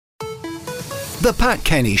The Pat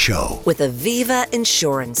Kenny Show with Aviva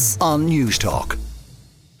Insurance on News Talk.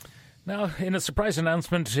 Now, in a surprise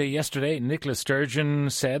announcement yesterday, Nicola Sturgeon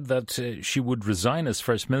said that she would resign as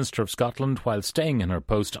First Minister of Scotland while staying in her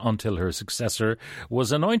post until her successor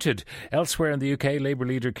was anointed. Elsewhere in the UK, Labour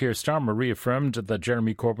leader Keir Starmer reaffirmed that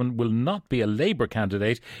Jeremy Corbyn will not be a Labour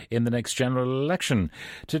candidate in the next general election.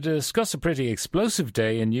 To discuss a pretty explosive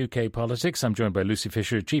day in UK politics, I'm joined by Lucy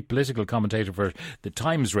Fisher, Chief Political Commentator for The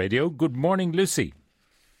Times Radio. Good morning, Lucy.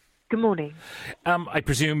 Good morning. I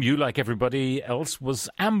presume you, like everybody else, was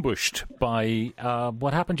ambushed by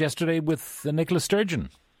what happened yesterday with Nicola Sturgeon.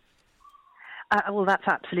 Well, that's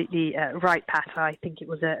absolutely right, Pat. I think it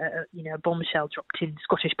was a bombshell dropped in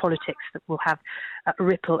Scottish politics that will have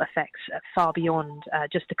ripple effects far beyond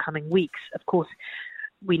just the coming weeks. Of course,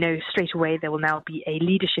 we know straight away there will now be a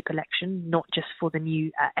leadership election, not just for the new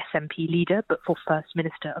SNP leader, but for First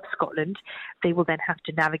Minister of Scotland. They will then have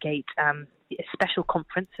to navigate a special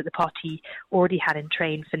conference that the party already had in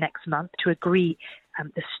train for next month to agree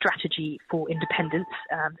the strategy for independence.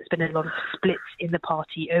 There's been a lot of splits in the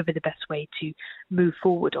party over the best way to move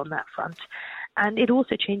forward on that front. And it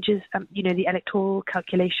also changes, the electoral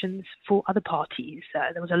calculations for other parties.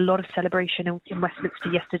 There was a lot of celebration in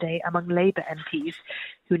Westminster yesterday among Labour MPs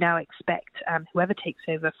who now expect whoever takes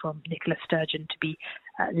over from Nicola Sturgeon to be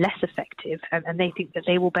less effective. And they think that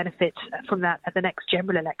they will benefit from that at the next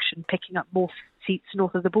general election, picking up more seats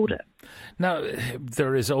north of the border. Now,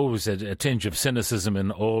 there is always a tinge of cynicism in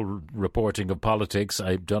all reporting of politics.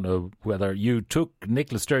 I don't know whether you took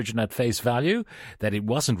Nicola Sturgeon at face value, that it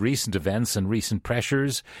wasn't recent events and recent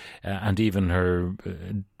pressures and even her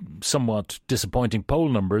somewhat disappointing poll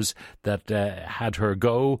numbers that had her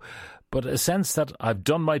go, but a sense that I've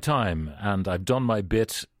done my time and I've done my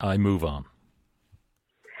bit, I move on.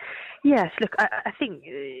 Yes, look, I think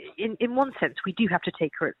in one sense we do have to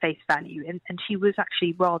take her at face value, and she was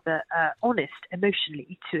actually rather honest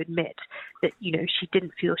emotionally to admit that, she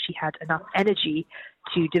didn't feel she had enough energy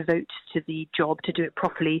to devote to the job, to do it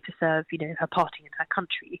properly, to serve, her party and her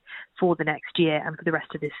country for the next year and for the rest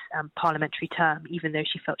of this parliamentary term, even though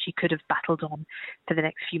she felt she could have battled on for the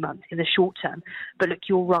next few months in the short term. But look,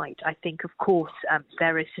 you're right. I think, of course,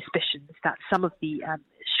 there is suspicions that some of the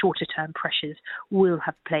shorter term pressures will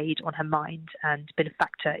have played on her mind and been a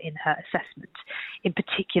factor in her assessment. In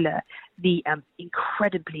particular, the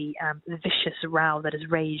incredibly vicious row that has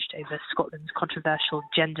raged over Scotland's controversial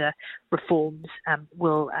gender reforms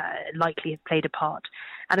will likely have played a part.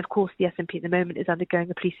 And of course, the SNP at the moment is undergoing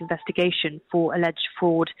a police investigation for alleged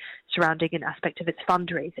fraud surrounding an aspect of its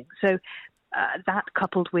fundraising. So that,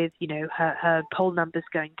 coupled with her poll numbers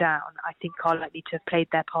going down, I think are likely to have played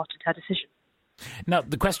their part in her decision. Now,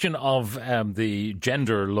 the question of the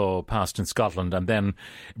gender law passed in Scotland and then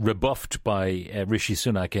rebuffed by Rishi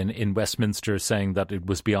Sunak in Westminster, saying that it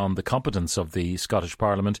was beyond the competence of the Scottish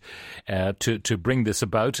Parliament to bring this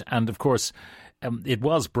about. And, of course, it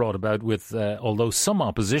was brought about with, although some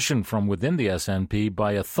opposition from within the SNP,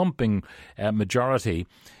 by a thumping majority.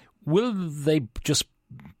 Will they just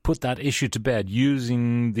put that issue to bed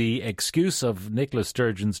using the excuse of Nicola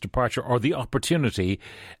Sturgeon's departure or the opportunity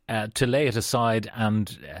to lay it aside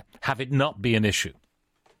and have it not be an issue?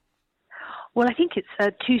 Well, I think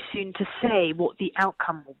it's too soon to say what the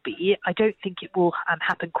outcome will be. I don't think it will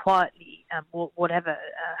happen quietly, whatever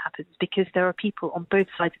happens, because there are people on both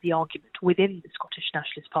sides of the argument within the Scottish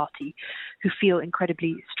Nationalist Party who feel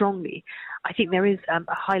incredibly strongly. I think there is a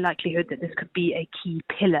high likelihood that this could be a key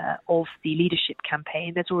pillar of the leadership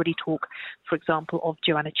campaign. There's already talk, for example, of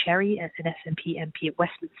Joanna Cherry, an SNP MP at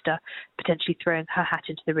Westminster, potentially throwing her hat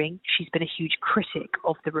into the ring. She's been a huge critic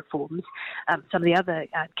of the reforms. Some of the other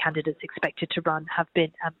candidates expected to run have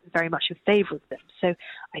been very much in favour of them. So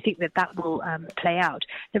I think that will play out.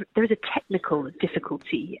 There is a technical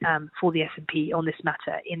difficulty for the SNP on this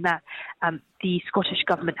matter in that the Scottish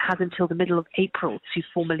Government has until the middle of April to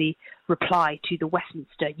formally reply to the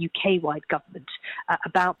Westminster UK-wide government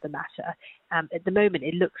about the matter. At the moment,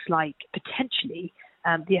 it looks like potentially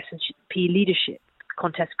the SNP leadership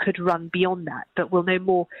contest could run beyond that, but we'll know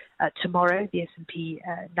more tomorrow. The SNP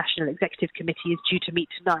National Executive Committee is due to meet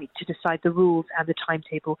tonight to decide the rules and the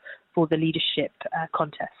timetable for the leadership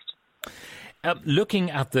contest.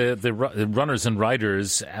 Looking at the runners and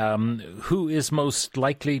riders, who is most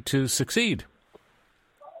likely to succeed?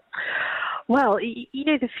 Well,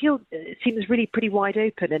 the field seems really pretty wide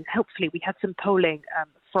open, and helpfully we had some polling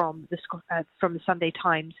from the Sunday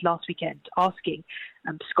Times last weekend asking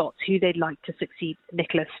Scots who they'd like to succeed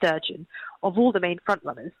Nicola Sturgeon. Of all the main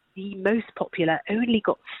frontrunners, the most popular only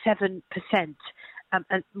got 7%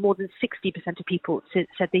 and more than 60% of people said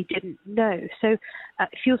they didn't know. So it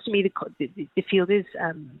feels to me the field is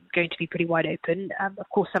going to be pretty wide open. Of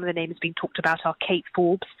course, some of the names being talked about are Kate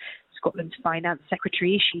Forbes, Scotland's finance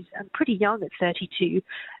secretary. She's pretty young at 32.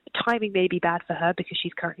 Timing may be bad for her because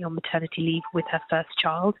she's currently on maternity leave with her first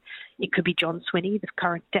child. It could be John Swinney, the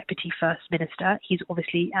current deputy first minister. He's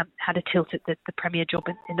obviously had a tilt at the premier job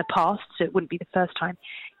in the past, so it wouldn't be the first time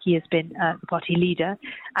he has been the party leader.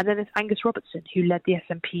 And then there's Angus Robertson, who led the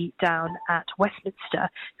SNP down at Westminster,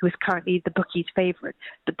 who is currently the bookies' favourite.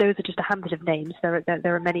 But those are just a handful of names. There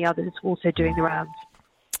are many others also doing the rounds.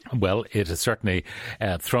 Well, it has certainly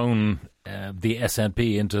thrown the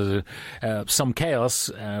SNP into some chaos,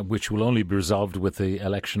 which will only be resolved with the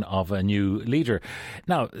election of a new leader.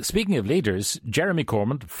 Now, speaking of leaders, Jeremy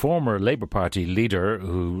Corbyn, former Labour Party leader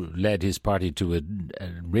who led his party to a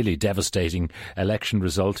really devastating election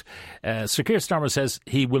result, Sir Keir Starmer says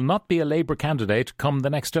he will not be a Labour candidate come the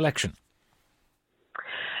next election.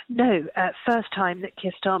 No, first time that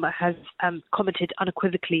Keir Starmer has commented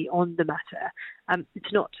unequivocally on the matter.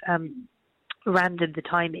 It's not random, the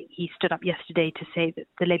timing. He stood up yesterday to say that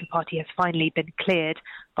the Labour Party has finally been cleared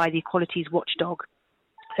by the Equalities Watchdog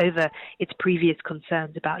over its previous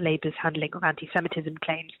concerns about Labour's handling of anti-Semitism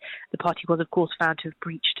claims. The party was, of course, found to have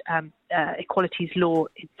breached equalities law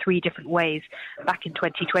in 3 different ways back in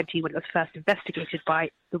 2020 when it was first investigated by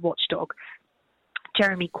the watchdog.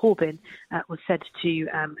 Jeremy Corbyn was said to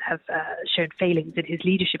have shown failings in his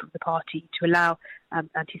leadership of the party to allow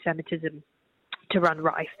anti-Semitism to run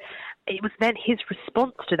rife. It was then his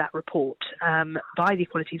response to that report by the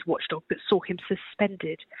Equalities Watchdog that saw him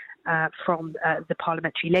suspended from the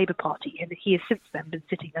Parliamentary Labour Party, and he has since then been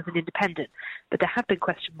sitting as an independent. But there have been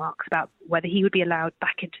question marks about whether he would be allowed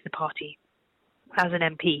back into the party as an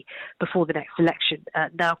MP before the next election.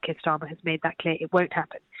 Now Keir Starmer has made that clear it won't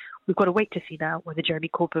happen. We've got to wait to see now whether Jeremy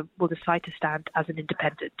Corbyn will decide to stand as an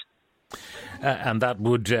independent. And that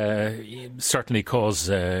would certainly cause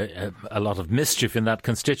a lot of mischief in that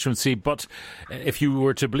constituency. But if you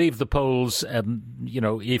were to believe the polls,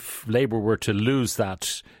 if Labour were to lose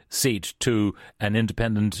that seat to an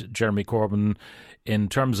independent Jeremy Corbyn, in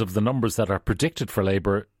terms of the numbers that are predicted for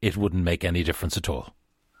Labour, it wouldn't make any difference at all.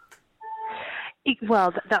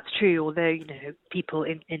 Well, that's true. Although people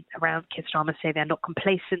in around Keir Starmer say they're not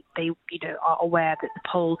complacent, they are aware that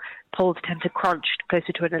the polls tend to crunch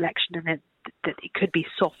closer to an election, and that it could be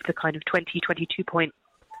soft, the kind of 22 point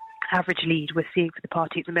average lead we're seeing for the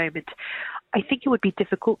party at the moment. I think it would be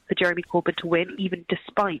difficult for Jeremy Corbyn to win, even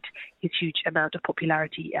despite his huge amount of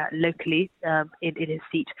popularity locally in his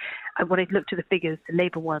seat. And when I looked at the figures,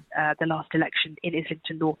 Labour won the last election in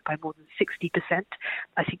Islington North by more than 60%.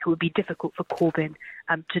 I think it would be difficult for Corbyn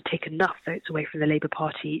to take enough votes away from the Labour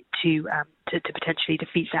Party to potentially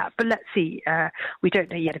defeat that. But let's see. We don't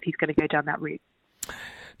know yet if he's going to go down that route.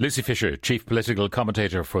 Lucy Fisher, Chief Political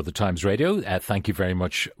Commentator for The Times Radio, thank you very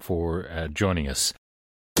much for joining us.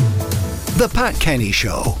 The Pat Kenny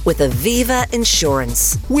Show with Aviva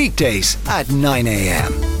Insurance. Weekdays at 9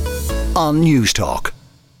 a.m. on News Talk.